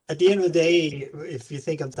at the end of the day, if you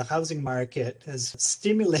think of the housing market has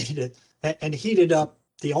stimulated and heated up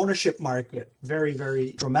the ownership market very,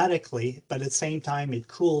 very dramatically, but at the same time, it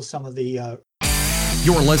cools some of the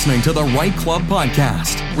You're listening to the Right Club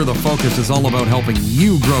Podcast, where the focus is all about helping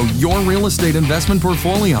you grow your real estate investment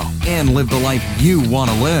portfolio and live the life you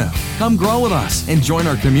want to live. Come grow with us and join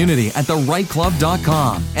our community at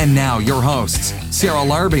therightclub.com. And now your hosts, Sarah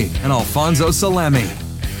Larby and Alfonso Salemi.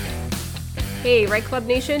 Hey, Right Club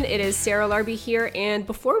Nation, it is Sarah Larby here, and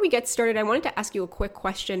before we get started, I wanted to ask you a quick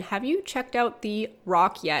question. Have you checked out The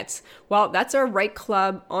Rock yet? Well, that's our Right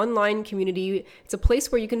Club online community. It's a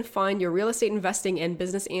place where you can find your real estate investing and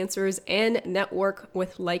business answers and network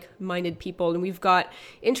with like-minded people. And we've got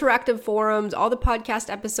interactive forums, all the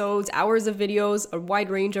podcast episodes, hours of videos, a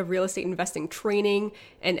wide range of real estate investing training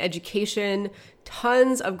and education,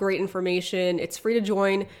 tons of great information. It's free to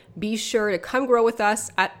join. Be sure to come grow with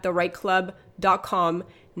us at therightclub.com.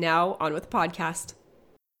 Now on with the podcast.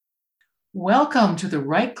 Welcome to the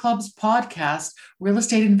Right Club's podcast, Real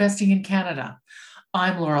Estate Investing in Canada.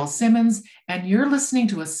 I'm Laurel Simmons, and you're listening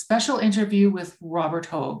to a special interview with Robert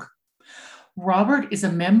Hogue. Robert is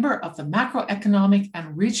a member of the Macroeconomic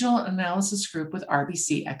and Regional Analysis Group with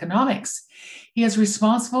RBC Economics. He is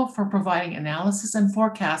responsible for providing analysis and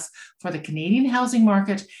forecasts for the Canadian housing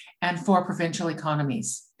market and for provincial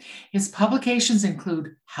economies. His publications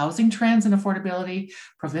include Housing Trends and Affordability,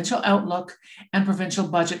 Provincial Outlook, and Provincial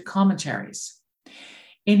Budget Commentaries.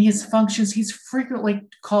 In his functions, he's frequently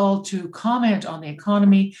called to comment on the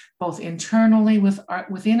economy, both internally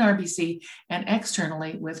within RBC and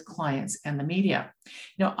externally with clients and the media.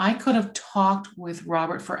 You know, I could have talked with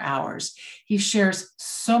Robert for hours. He shares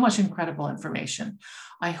so much incredible information.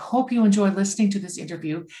 I hope you enjoy listening to this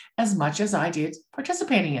interview as much as I did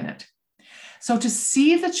participating in it. So to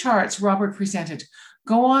see the charts Robert presented,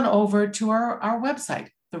 go on over to our website,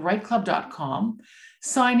 therightclub.com.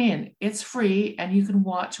 Sign in, it's free, and you can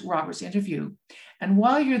watch Robert's interview. And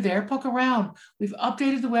while you're there, poke around. We've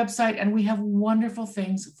updated the website and we have wonderful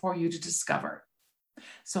things for you to discover.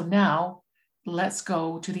 So now, let's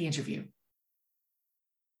go to the interview.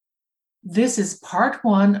 This is part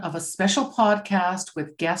one of a special podcast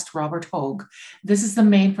with guest Robert Hogue. This is the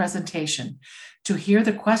main presentation. To hear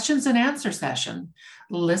the questions and answer session,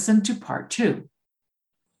 listen to part two.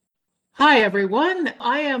 Hi, everyone.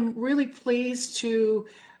 I am really pleased to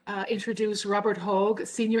introduce Robert Hogue,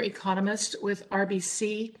 Senior Economist with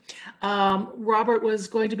RBC. Robert was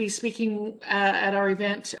going to be speaking at our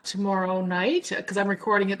event tomorrow night, because I'm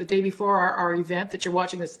recording it the day before our event that you're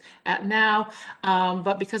watching this at now.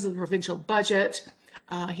 But because of the provincial budget,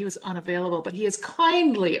 he was unavailable, but he has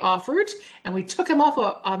kindly offered, and we took him off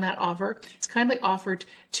on that offer. He's kindly offered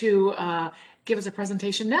to give us a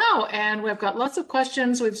presentation now, and we've got lots of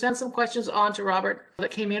questions. We've sent some questions on to Robert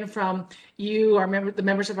that came in from you, the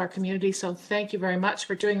members of our community. So thank you very much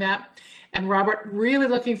for doing that. And Robert, really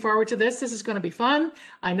looking forward to this. This is going to be fun.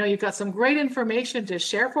 I know you've got some great information to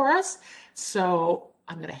share for us. So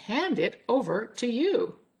I'm going to hand it over to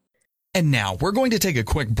you. And now we're going to take a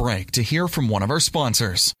quick break to hear from one of our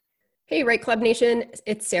sponsors. Hey, Right Club Nation,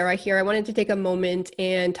 it's Sarah here. I wanted to take a moment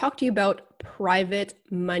and talk to you about private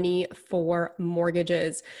money for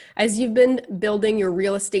mortgages. As you've been building your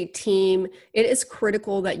real estate team, it is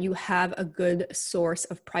critical that you have a good source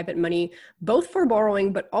of private money, both for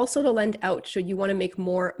borrowing, but also to lend out should you want to make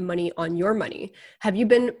more money on your money. Have you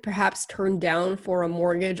been perhaps turned down for a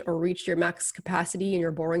mortgage or reached your max capacity in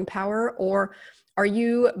your borrowing power? Or are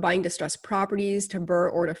you buying distressed properties to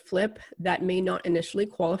BRRRR or to flip that may not initially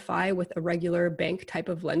qualify with a regular bank type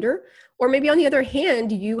of lender? Or maybe on the other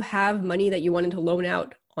hand, you have money that you wanted to loan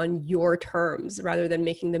out on your terms rather than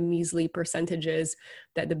making the measly percentages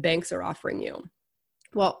that the banks are offering you.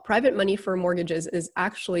 Well, Private Money for Mortgages is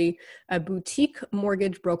actually a boutique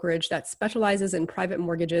mortgage brokerage that specializes in private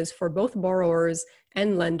mortgages for both borrowers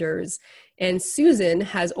and lenders. And Susan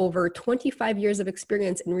has over 25 years of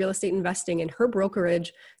experience in real estate investing, and her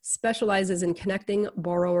brokerage specializes in connecting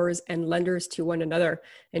borrowers and lenders to one another.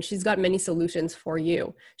 And she's got many solutions for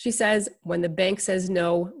you. She says, when the bank says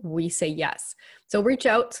no, we say yes. So reach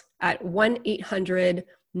out at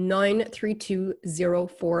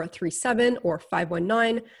 1-800-932-0437 or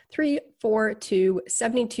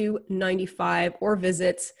 519-342-7295, or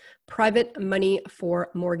visit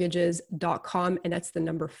privatemoneyformortgages.com, and that's the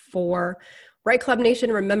number 4. Right Club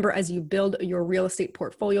Nation, remember, as you build your real estate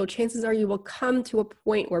portfolio, chances are you will come to a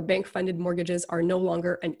point where bank-funded mortgages are no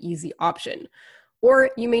longer an easy option.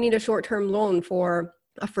 Or you may need a short-term loan for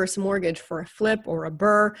a first mortgage for a flip or a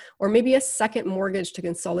BRRRR, or maybe a second mortgage to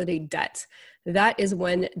consolidate debt. That is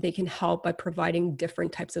when they can help by providing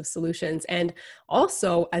different types of solutions. And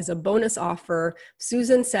also, as a bonus offer,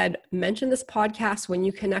 Susan said, mention this podcast when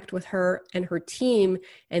you connect with her and her team,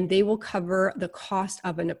 and they will cover the cost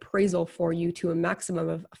of an appraisal for you to a maximum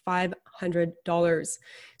of $500.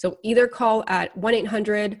 So either call at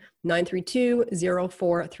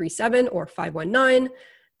 1-800-932-0437 or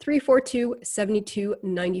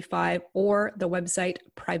 519-342-7295 or the website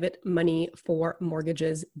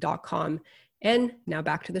privatemoneyformortgages.com. And now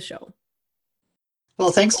back to the show.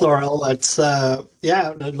 Well, thanks, Laurel. It's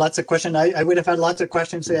lots of questions. I would have had lots of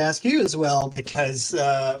questions to ask you as well, because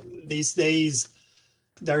these days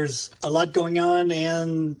there's a lot going on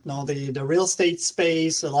in the real estate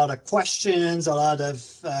space, a lot of questions, a lot of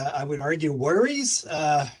I would argue worries.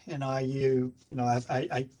 I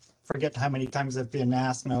forget how many times I've been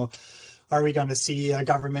asked, are we going to see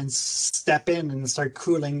governments step in and start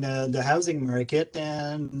cooling the housing market?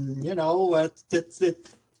 And it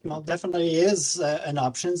definitely is an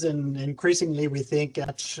option, and increasingly we think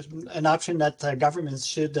that's an option that governments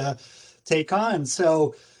should take on.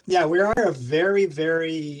 So yeah, we are a very,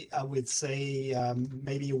 very, I would say,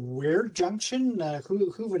 maybe weird junction.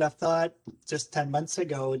 Who would have thought just 10 months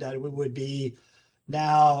ago that we would be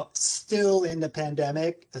now still in the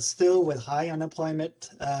pandemic, still with high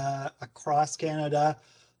unemployment across Canada,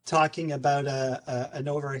 talking about an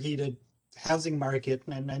overheated housing market,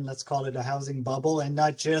 and let's call it a housing bubble, and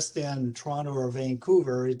not just in Toronto or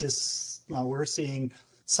Vancouver. We're seeing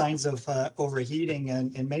signs of overheating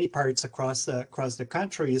in many parts across the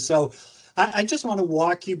country. So I just want to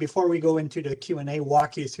walk you, before we go into the Q&A,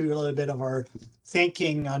 walk you through a little bit of our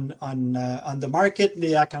thinking on the market,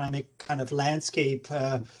 the economic kind of landscape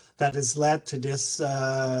that has led to this,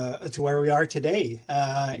 to where we are today,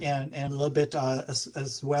 and a little bit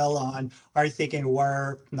as well on our thinking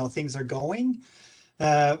where things are going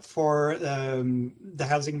for the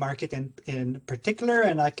housing market in particular.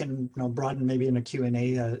 And I can broaden maybe in a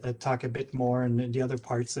Q&A, talk a bit more in the other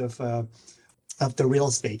parts of the real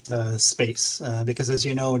estate space, because as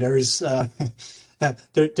you know, there's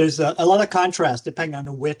there's a lot of contrast depending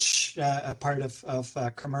on which part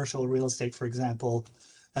of commercial real estate, for example,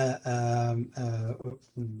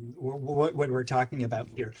 what we're talking about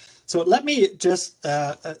here. So let me just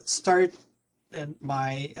start in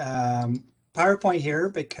my PowerPoint here,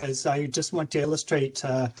 because I just want to illustrate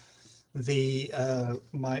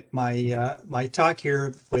my talk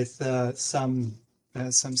here with some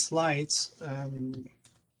slides.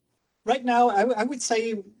 Right now, I would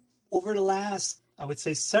say over the last,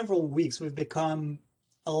 several weeks, we've become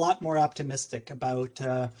a lot more optimistic about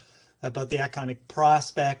the economic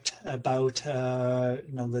prospect, about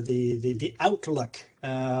the outlook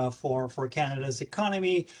for Canada's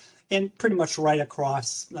economy, and pretty much right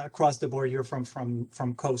across the board here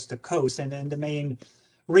from coast to coast. And the main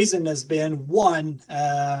reason has been, one,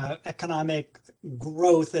 economic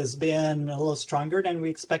growth has been a little stronger than we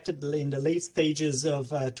expected in the late stages of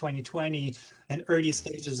 2020 and early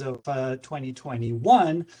stages of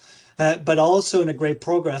 2021. But also in the great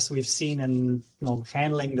progress we've seen in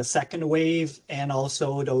handling the second wave, and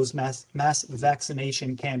also those mass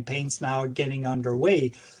vaccination campaigns now getting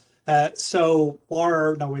underway. So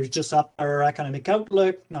we've just upped our economic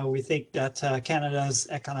outlook. Now we think that Canada's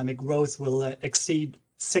economic growth will exceed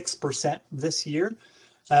 6% this year,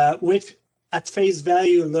 which at face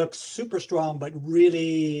value looks super strong, but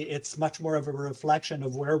really it's much more of a reflection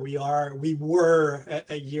of where we were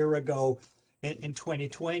a year ago in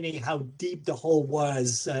 2020, how deep the hole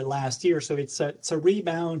was last year. So it's a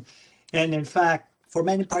rebound. And in fact, for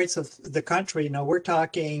many parts of the country, we're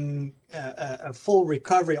talking a full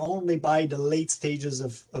recovery only by the late stages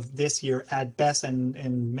of this year at best, and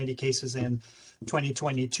in many cases in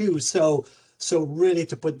 2022. So really,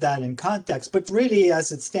 to put that in context, but really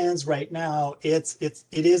as it stands right now, it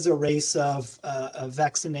is a race of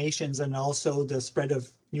vaccinations, and also the spread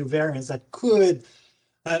of new variants that could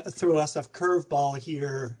throw us a curveball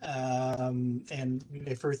here, and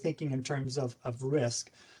if we're thinking in terms of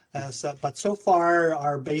risk. But so far,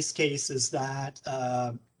 our base case is that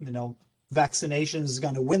vaccination is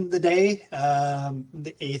going to win the day.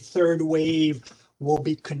 A third wave will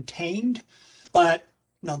be contained, but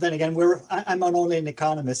then again, I'm only an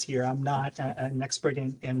economist here. I'm not an expert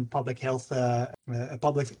in public health, a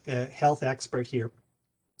public health expert here.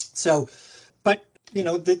 So, but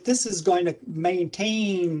this is going to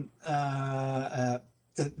maintain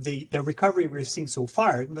the recovery we've seen so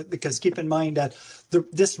far, because keep in mind that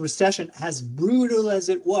this recession, as brutal as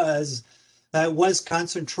it was, was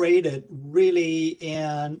concentrated really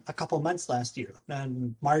in a couple months last year,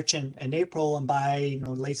 in March and April, and by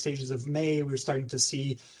late stages of May, we were starting to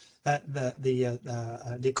see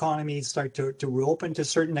the economy start to reopen to a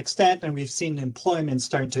certain extent, and we've seen employment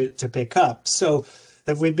starting to pick up. So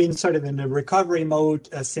we've been sort of in a recovery mode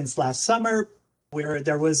since last summer, where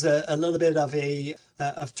there was a little bit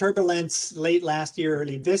of turbulence late last year,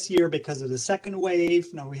 early this year because of the second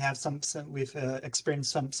wave. Now we have we've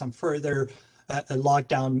experienced some further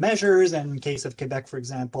lockdown measures, and in case of Quebec, for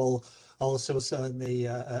example, also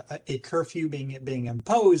a curfew being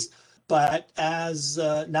imposed. But as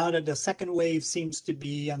now that the second wave seems to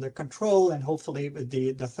be under control, and hopefully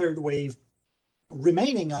the third wave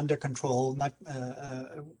remaining under control,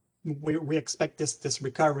 we expect this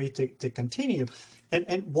recovery to continue.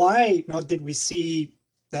 And why did we see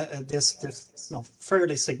this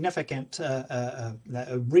fairly significant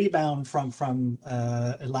rebound from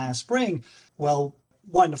last spring? Well,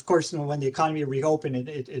 one, of course, when the economy reopened,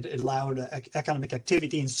 it allowed economic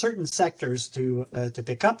activity in certain sectors to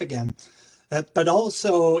pick up again. But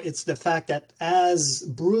also, it's the fact that as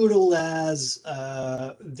brutal as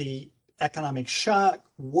the economic shock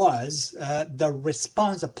was,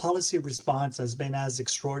 the policy response has been as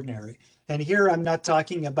extraordinary. And here I'm not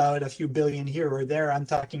talking about a few billion here or there. I'm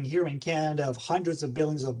talking here in Canada of hundreds of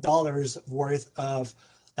billions of dollars worth of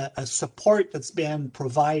support that's been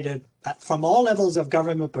provided from all levels of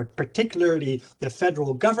government, but particularly the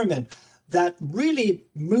federal government, that really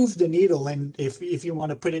moved the needle. And if you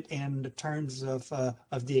want to put it in the terms of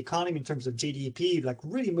the economy, in terms of GDP, like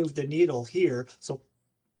really moved the needle here. So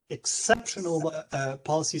exceptional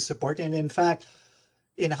policy support. And in fact,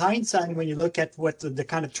 in hindsight, when you look at what the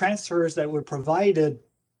kind of transfers that were provided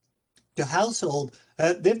to household,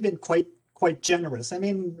 they've been quite generous. I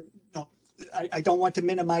mean, I don't want to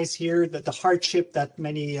minimize here the hardship that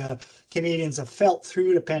many Canadians have felt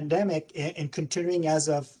through the pandemic and continuing as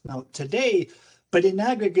of today, but in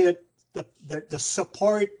aggregate, the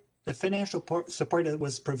support, the financial support that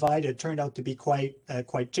was provided turned out to be quite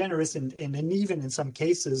generous, and even in some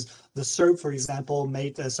cases, the CERB, for example,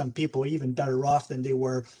 made some people even better off than they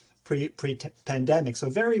were pre-pandemic. So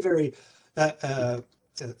very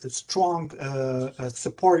strong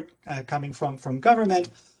support coming from government.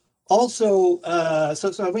 Also,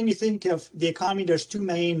 so when you think of the economy, there's two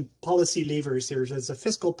main policy levers here. There's a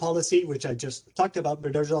fiscal policy, which I just talked about,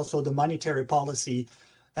 but there's also the monetary policy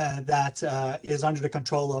that is under the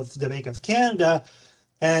control of the Bank of Canada,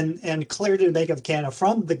 and clearly the Bank of Canada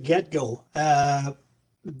from the get-go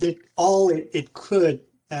did all it could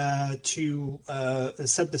to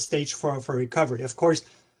set the stage for recovery. Of course,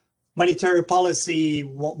 monetary policy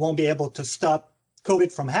won't be able to stop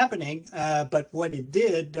COVID from happening, but what it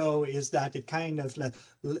did, though, is that it kind of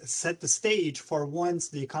set the stage for once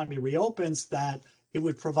the economy reopens, that it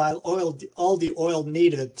would provide all the oil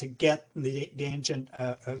needed to get the engine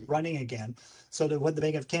running again. So what the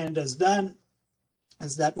Bank of Canada has done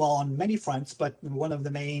is that, well, on many fronts, but one of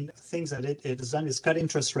the main things that it has done is cut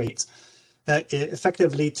interest rates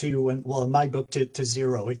effectively to, well, in my book, to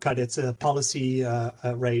zero. It cut its policy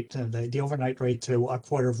rate, the overnight rate, to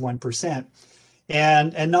 1/4%.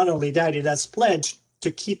 And not only that, it has pledged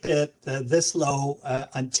to keep it this low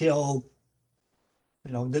until,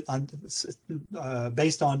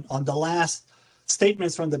 based on the last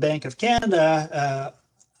statements from the Bank of Canada,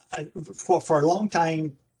 for a long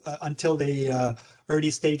time, until the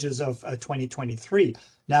early stages of 2023.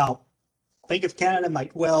 Now, Bank of Canada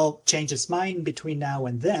might well change its mind between now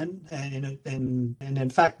and then, and in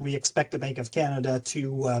fact, we expect the Bank of Canada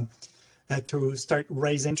to start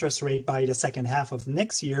raise interest rate by the second half of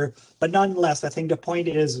next year. But nonetheless, I think the point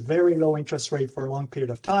is very low interest rate for a long period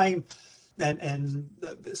of time, and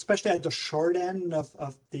especially at the short end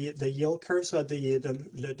of the yield curve, so the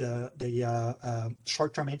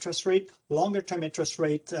short-term interest rate. Longer-term interest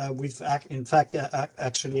rate, we've in fact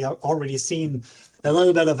actually already seen a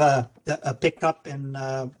little bit of a pickup in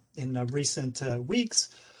recent weeks.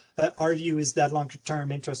 Our view is that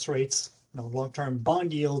longer-term interest rates, long-term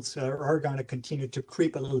bond yields are going to continue to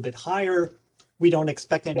creep a little bit higher. We don't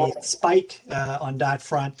expect any spike on that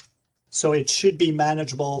front, so it should be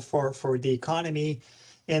manageable for the economy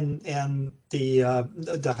and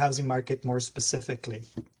the housing market more specifically.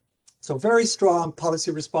 So very strong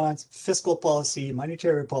policy response, fiscal policy,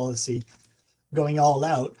 monetary policy, going all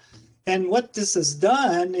out. And what this has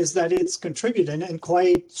done is that it's contributed, and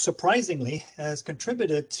quite surprisingly, has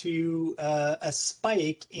contributed to a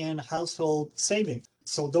spike in household savings.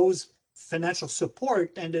 So those financial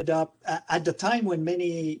support ended up at the time when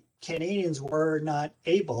many Canadians were not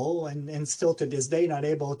able, and still to this day not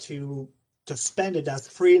able, to spend it as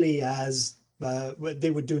freely as what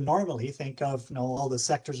they would do normally. Think of, all the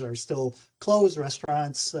sectors are still closed,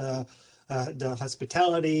 restaurants, the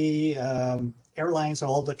hospitality, airlines,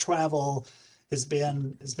 all the travel has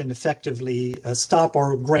been effectively stopped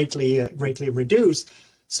or greatly reduced.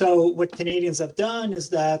 So what Canadians have done is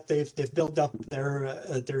that they've built up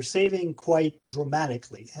their saving quite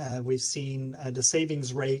dramatically. We've seen the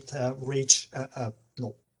savings rate reach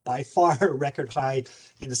by far a record high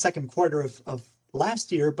in the second quarter of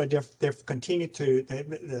last year, but they've continued to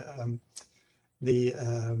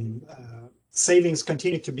savings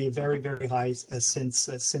continue to be very, very high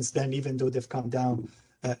since then, even though they've come down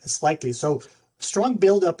slightly. So strong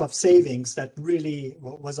buildup of savings that really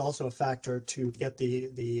was also a factor to get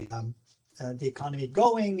the economy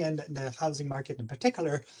going, and the housing market in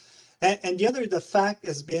particular. And the fact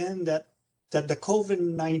has been that the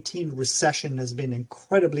COVID-19 recession has been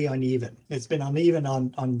incredibly uneven. It's been uneven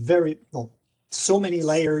on very so many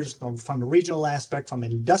layers, from a regional aspect, from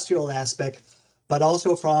an industrial aspect, but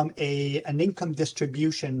also from an income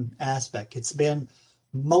distribution aspect. It's been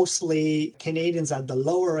mostly Canadians at the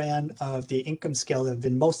lower end of the income scale have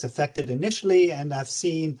been most affected initially, and I've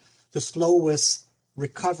seen the slowest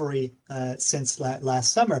recovery since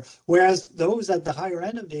last summer. Whereas those at the higher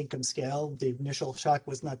end of the income scale, the initial shock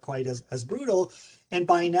was not quite as brutal, and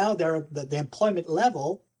by now the employment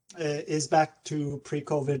level is back to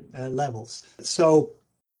pre-COVID levels. So.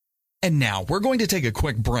 And now we're going to take a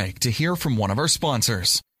quick break to hear from one of our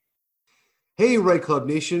sponsors. Hey, Right Club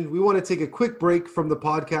Nation. We want to take a quick break from the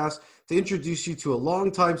podcast to introduce you to a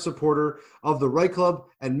longtime supporter of the Right Club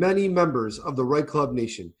and many members of the Right Club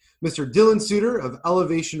Nation, Mr. Dylan Suter of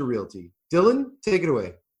Elevation Realty. Dylan, take it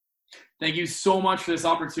away. Thank you so much for this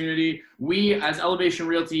opportunity. We, as Elevation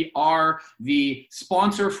Realty, are the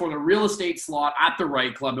sponsor for the real estate slot at the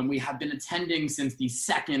Right Club, and we have been attending since the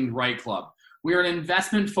second Right Club. We are an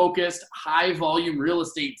investment-focused, high-volume real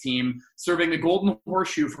estate team serving the Golden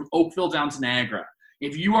Horseshoe from Oakville down to Niagara.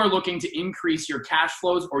 If you are looking to increase your cash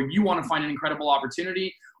flows, or you want to find an incredible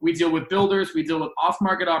opportunity, we deal with builders, we deal with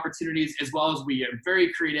off-market opportunities, as well as we are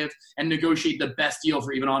very creative and negotiate the best deal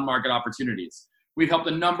for even on-market opportunities. We've helped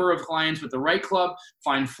a number of clients with the Right Club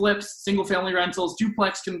find flips, single-family rentals,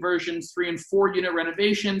 duplex conversions, 3- and 4-unit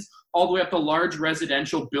renovations, all the way up to large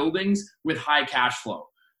residential buildings with high cash flow.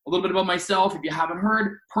 A little bit about myself, if you haven't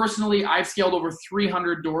heard, personally, I've scaled over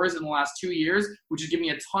 300 doors in the last 2 years, which has given me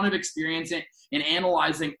a ton of experience in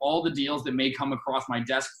analyzing all the deals that may come across my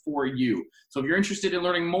desk for you. So if you're interested in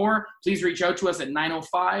learning more, please reach out to us at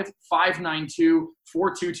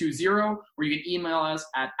 905-592-4220, or you can email us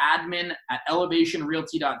at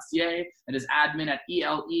admin@elevationrealty.ca. That is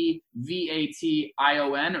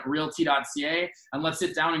admin@ELEVATION realty.ca. And let's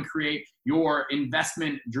sit down and create your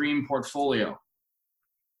investment dream portfolio.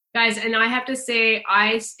 Guys, and I have to say,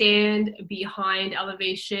 I stand behind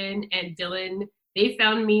Elevation and Dylan. They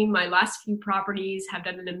found me my last few properties, have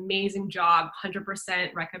done an amazing job,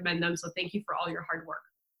 100% recommend them. So thank you for all your hard work.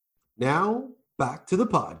 Now, back to the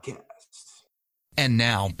podcast. And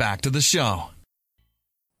now, back to the show.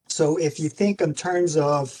 So if you think in terms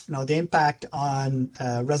of the impact on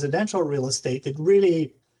residential real estate, it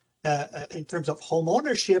really in terms of home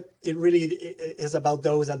ownership, it really is about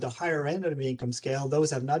those at the higher end of the income scale.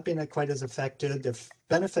 Those have not been quite as affected. They've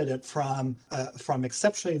benefited from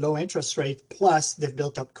exceptionally low interest rate, plus they've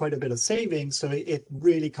built up quite a bit of savings. So it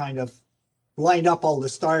really kind of lined up all the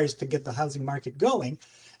stars to get the housing market going.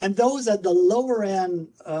 And those at the lower end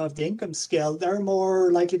of the income scale, they're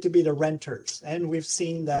more likely to be the renters. And we've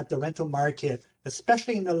seen that the rental market,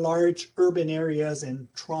 especially in the large urban areas in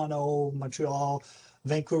Toronto, Montreal,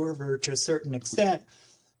 Vancouver to a certain extent,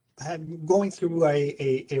 going through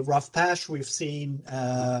a rough patch. We've seen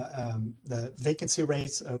the vacancy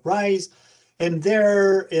rates rise, and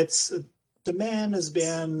there it's demand has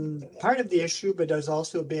been part of the issue, but there's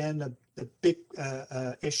also been a big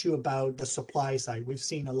issue about the supply side. We've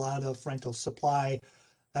seen a lot of rental supply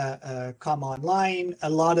come online. A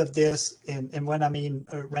lot of this, and when I mean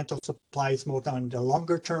rental supply, is more on the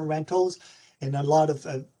longer term rentals, and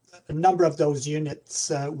a number of those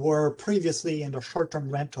units were previously in the short-term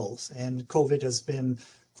rentals, and COVID has been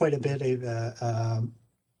quite a bit of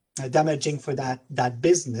damaging for that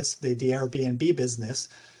business, the Airbnb business,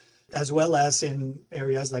 as well as in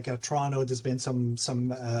areas like Toronto. There's been some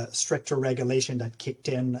stricter regulation that kicked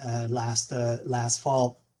in last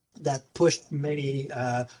fall that pushed many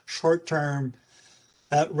short-term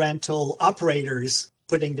rental operators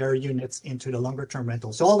putting their units into the longer-term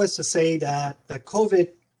rentals. So all this to say that the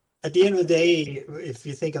COVID, at the end of the day, if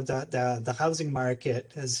you think of the housing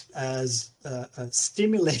market as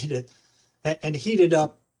stimulated and heated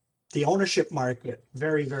up the ownership market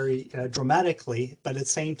very, very dramatically, but at the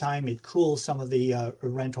same time, it cools some of the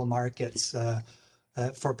rental markets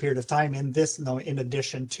for a period of time. And this, in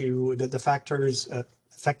addition to the factors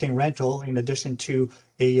affecting rental, in addition to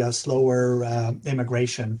a slower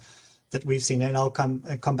immigration that we've seen. And I'll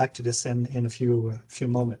come back to this in a few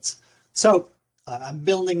moments. So I've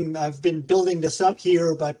been building this up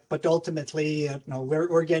here, but ultimately,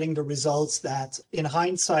 we're getting the results that, in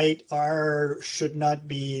hindsight, should not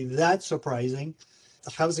be that surprising.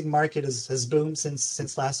 The housing market has boomed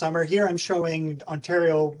since last summer. Here I'm showing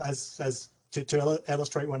Ontario as to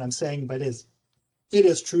illustrate what I'm saying, but it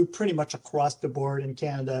is true pretty much across the board in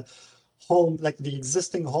Canada. The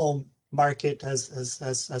existing home market has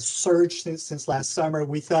surged since last summer.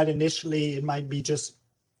 We thought initially it might be just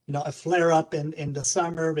a flare up in the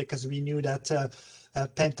summer because we knew that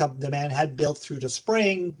pent-up demand had built through the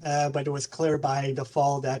spring, but it was clear by the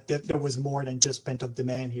fall that there was more than just pent-up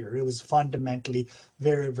demand here. It was fundamentally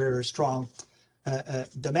very, very strong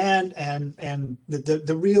demand, and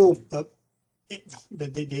the real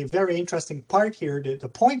the very interesting part here, the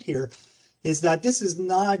point here, is that this is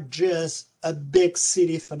not just a big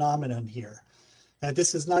city phenomenon here.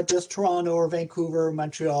 This is not just Toronto or Vancouver or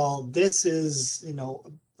Montreal. This is,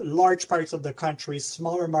 large parts of the country,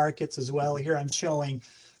 smaller markets as well. Here I'm showing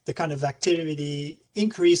the kind of activity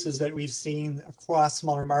increases that we've seen across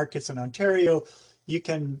smaller markets in Ontario. You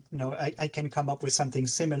can, I can come up with something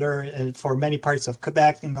similar for many parts of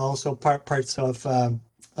Quebec and also parts of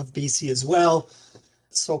BC as well.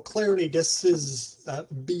 So clearly this is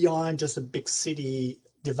beyond just a big city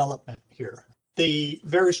development here. The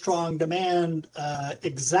very strong demand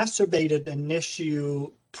exacerbated an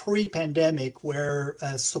issue pre-pandemic where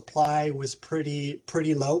supply was pretty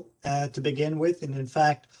low to begin with. And in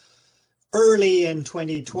fact, early in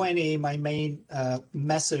 2020, my main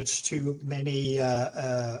message to many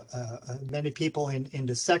people in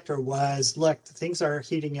the sector was, look, things are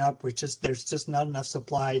heating up. There's just not enough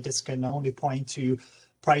supply. This can only point to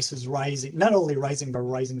prices rising, not only rising, but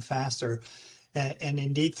rising faster. And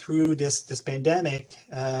indeed, through this pandemic,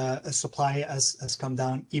 supply has come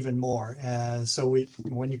down even more. So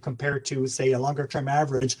when you compare to, say, a longer-term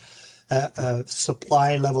average,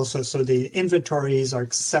 supply levels, so the inventories are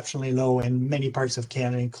exceptionally low in many parts of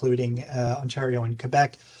Canada, including Ontario and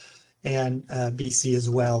Quebec, and BC as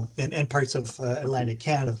well, and parts of Atlantic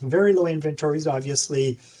Canada. Very low inventories,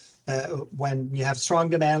 obviously. When you have strong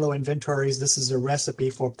demand, low inventories, this is a recipe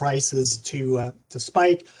for prices to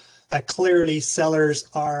spike. Clearly, sellers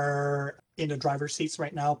are in the driver's seats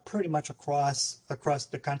right now, pretty much across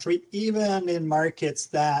the country, even in markets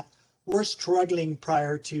that were struggling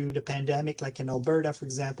prior to the pandemic, like in Alberta, for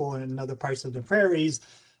example, and in other parts of the prairies.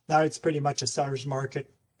 Now it's pretty much a seller's market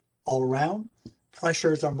all around.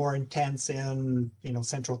 Pressures are more intense in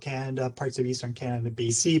central Canada, parts of eastern Canada,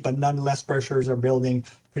 BC, but nonetheless, pressures are building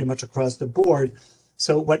pretty much across the board.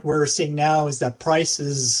 So what we're seeing now is that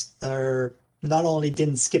prices are not only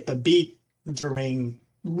didn't skip a beat during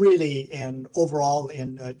really and overall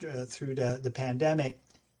through the pandemic,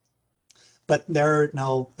 but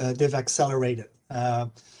they've accelerated.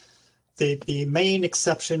 The main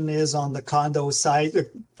exception is on the condo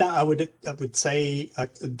side. I would say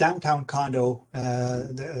downtown condo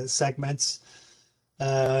segments,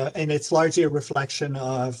 and it's largely a reflection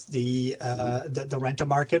of the rental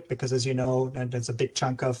market, because, as you know, there's a big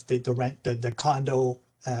chunk of the condo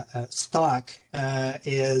stock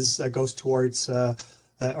goes towards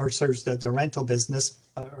or serves the rental business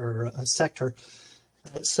or sector.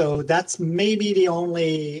 So that's maybe the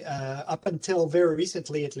only, up until very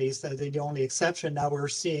recently at least, the only exception. Now we're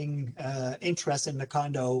seeing interest in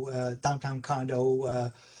the downtown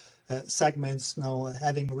condo segments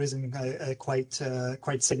having risen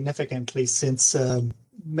quite significantly since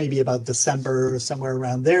maybe about December or somewhere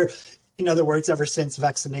around there. In other words, ever since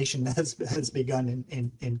vaccination has begun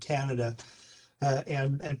in Canada,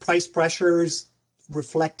 and price pressures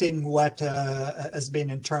reflecting what has been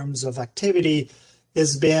in terms of activity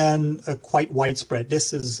has been quite widespread.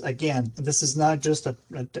 This is not just a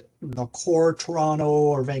core Toronto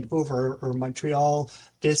or Vancouver or Montreal.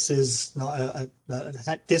 This has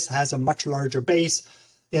a much larger base.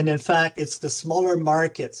 And in fact, it's the smaller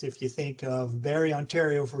markets, if you think of Barrie,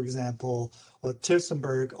 Ontario, for example, or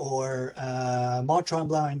Tillsonburg, or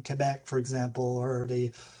Mont-Tremblant in Quebec, for example, or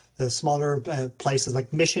the smaller places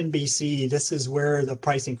like Mission, BC. This is where the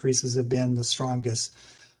price increases have been the strongest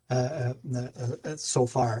so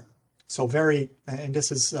far. So and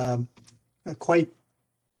this is quite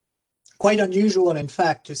unusual, in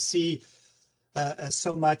fact, to see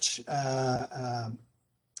so much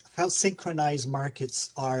how synchronized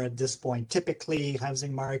markets are at this point. Typically,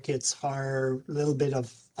 housing markets are a little bit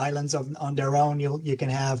of islands on their own. You can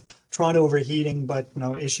have Toronto overheating, but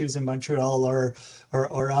issues in Montreal or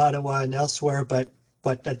Ottawa and elsewhere. But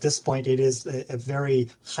at this point, it is a very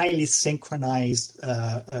highly synchronized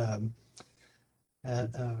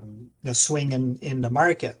swing in the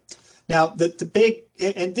market. Now, the big,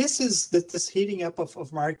 and this heating up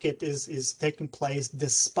of market is taking place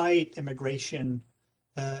despite immigration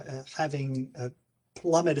having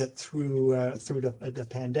plummeted through the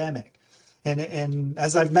pandemic. And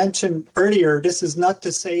as I've mentioned earlier, this is not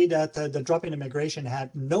to say that the drop in immigration had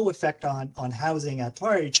no effect on housing at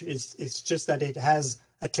large. It's just that it has,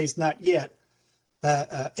 at least not yet,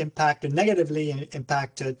 negatively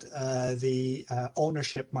impacted the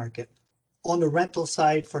ownership market. On the rental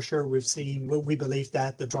side, for sure, we believe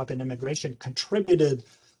that the drop in immigration contributed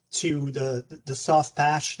to the soft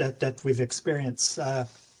patch that we've experienced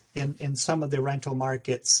in some of the rental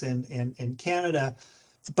markets in Canada.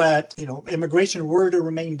 But immigration were to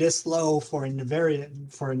remain this low for an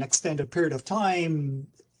extended period of time,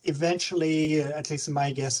 eventually, at least in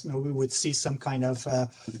my guess, we would see some kind of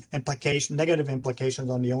negative implications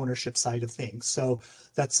on the ownership side of things. So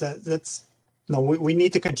we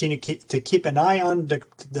need to continue to keep an eye on.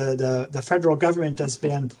 The federal government has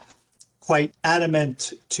been quite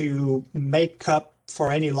adamant to make up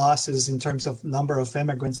for any losses in terms of number of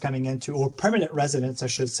immigrants coming into, or permanent residents, I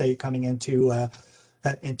should say, coming into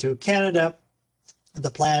Canada.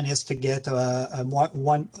 The plan is to get more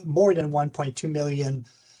than 1.2 million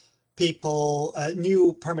people,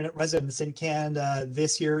 new permanent residents in Canada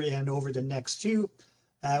this year and over the next two.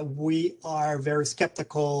 We are very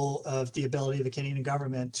skeptical of the ability of the Canadian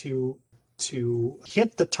government to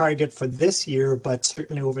hit the target for this year, but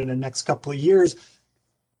certainly over the next couple of years,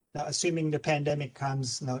 assuming the pandemic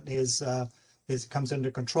comes under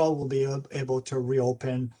control, we'll be able to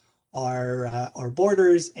reopen our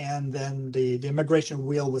borders, and then the immigration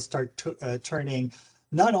wheel will start turning,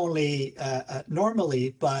 not only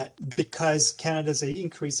normally, but because Canada's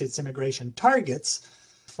increased its immigration targets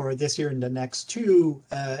for this year and the next two,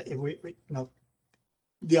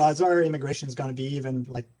 the odds are immigration is going to be even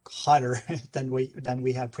hotter than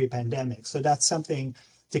we had pre-pandemic. So that's something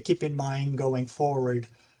to keep in mind going forward.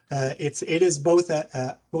 It is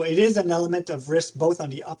an element of risk both on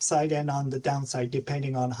the upside and on the downside,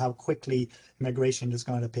 depending on how quickly immigration is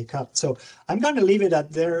going to pick up. So I'm going to leave it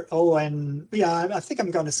at there. I think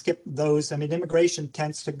I'm going to skip those. I mean, immigration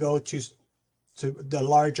tends to go to the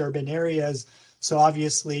large urban areas. So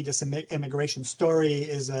obviously, this immigration story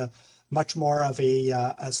is much more of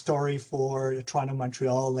a story for Toronto,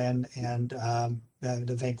 Montreal, and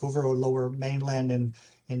the Vancouver or Lower Mainland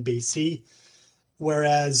in BC.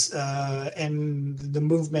 Whereas and the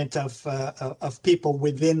movement of people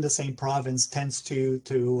within the same province tends to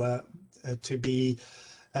be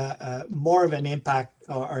more of an impact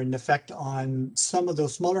or an effect on some of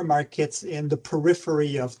those smaller markets in the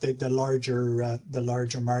periphery of the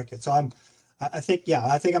larger market. So I think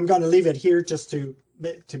I'm going to leave it here just to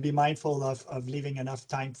be mindful of leaving enough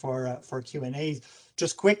time for Q&A.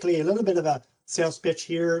 Just quickly, a little bit of a sales pitch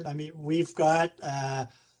here. I mean, we've got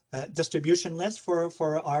distribution list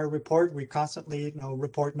for our report. We constantly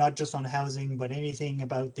report not just on housing, but anything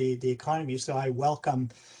about the economy. So I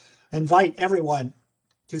invite everyone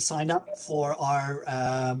to sign up for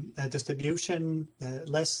our distribution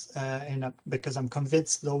list, and because I'm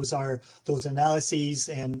convinced those analyses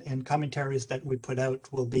and commentaries that we put out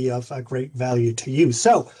will be of a great value to you.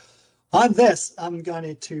 So on this, I'm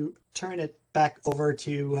going to turn it back over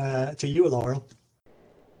to you, Laurel.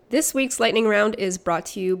 This week's lightning round is brought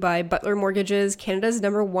to you by Butler Mortgages, Canada's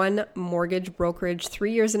 #1 mortgage brokerage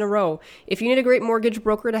 3 years in a row. If you need a great mortgage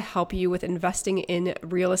broker to help you with investing in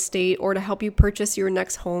real estate or to help you purchase your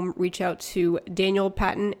next home, reach out to Daniel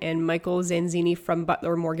Patton and Michael Zanzini from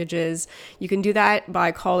Butler Mortgages. You can do that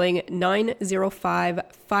by calling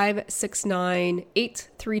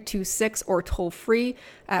 905-569-8326 or toll free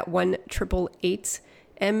at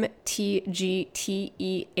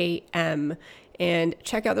 1-888-MTGTEAM. And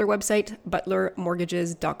check out their website,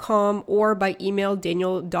 butlermortgages.com, or by email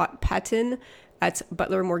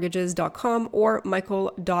daniel.patton@butlermortgages.com or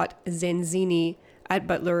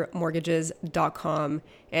michael.zanzini@butlermortgages.com.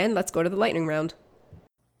 And let's go to the lightning round.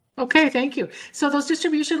 Okay, thank you. So those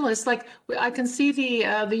distribution lists, I can see the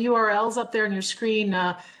URLs up there on your screen,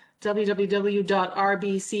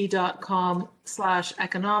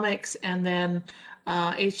 www.rbc.com/economics, and then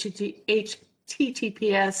https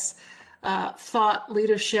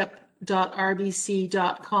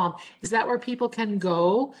thoughtleadership.rbc.com. Is that where people can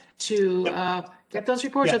go to get those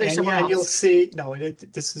reports? Or are they and somewhere you'll else? see. No,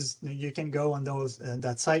 this is, you can go on those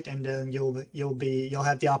that site, and then you'll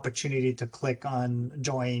have the opportunity to click on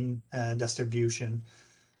join distribution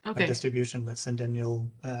Okay. distribution list, and then you'll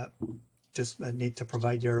just need to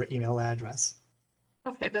provide your email address.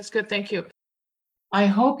 Okay, that's good. Thank you. I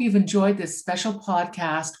hope you've enjoyed this special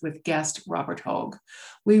podcast with guest Robert Hogue.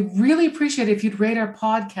 We really appreciate it if you'd rate our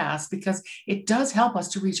podcast, because it does help us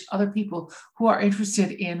to reach other people who are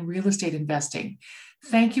interested in real estate investing.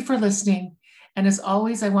 Thank you for listening. And as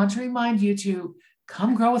always, I want to remind you to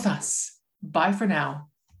come grow with us. Bye for now.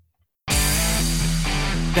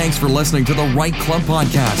 Thanks for listening to the Right Club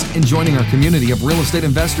podcast and joining our community of real estate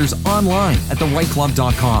investors online at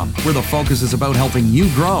therightclub.com, where the focus is about helping you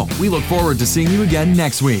grow. We look forward to seeing you again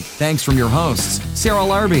next week. Thanks from your hosts, Sarah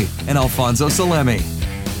Larby and Alfonso Salemi.